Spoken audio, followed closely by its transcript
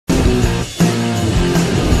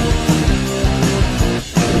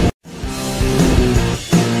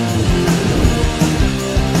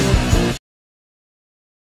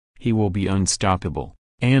He will be unstoppable.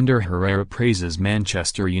 Ander Herrera praises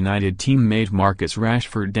Manchester United teammate Marcus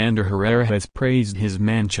Rashford. Ander Herrera has praised his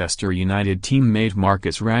Manchester United teammate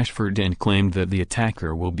Marcus Rashford and claimed that the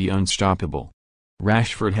attacker will be unstoppable.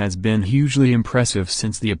 Rashford has been hugely impressive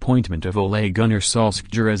since the appointment of Ole Gunnar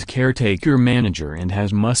Solskjaer as caretaker manager and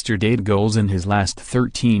has mustered 8 goals in his last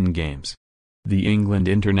 13 games. The England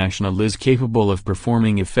international is capable of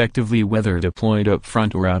performing effectively whether deployed up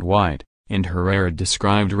front or out wide, and Herrera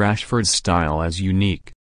described Rashford's style as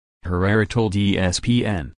unique. Herrera told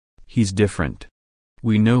ESPN, "He's different.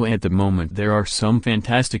 We know at the moment there are some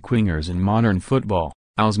fantastic wingers in modern football,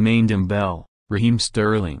 Ousmane Dembele, Raheem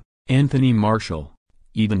Sterling, Anthony Martial,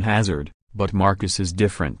 Eden Hazard, but Marcus is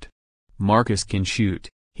different. Marcus can shoot,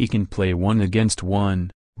 he can play 1-against-1,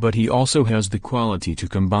 but he also has the quality to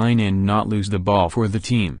combine and not lose the ball for the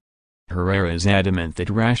team." Herrera is adamant that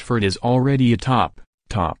Rashford is already a top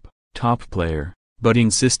player, but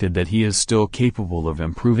insisted that he is still capable of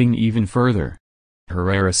improving even further.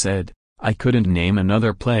 Herrera said, "I couldn't name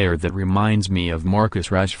another player that reminds me of Marcus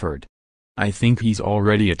Rashford. I think he's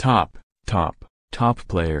already a top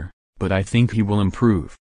player, but I think he will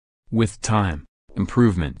improve. With time,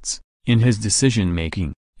 improvements, in his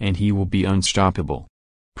decision-making, and he will be unstoppable."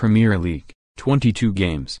 Premier League, 22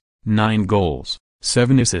 games, 9 goals,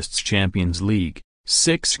 7 assists. Champions League,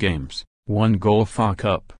 6 games, 1 goal. FA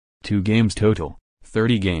Cup, 2 games total,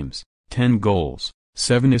 30 games, 10 goals,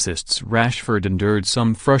 7 assists. Rashford endured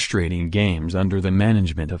some frustrating games under the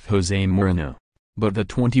management of Jose Mourinho, but the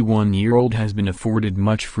 21-year-old has been afforded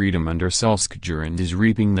much freedom under Solskjaer and is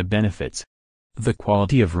reaping the benefits. The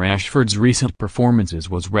quality of Rashford's recent performances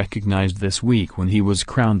was recognized this week when he was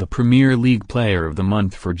crowned the Premier League Player of the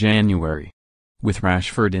Month for January. With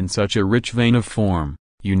Rashford in such a rich vein of form,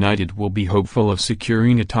 United will be hopeful of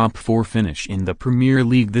securing a top 4 finish in the Premier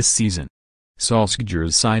League this season.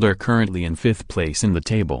 Solskjaer's side are currently in 5th place in the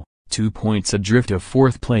table, 2 points adrift of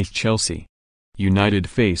 4th place Chelsea. United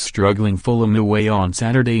face struggling Fulham away on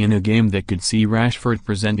Saturday in a game that could see Rashford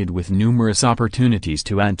presented with numerous opportunities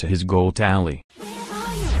to add to his goal tally.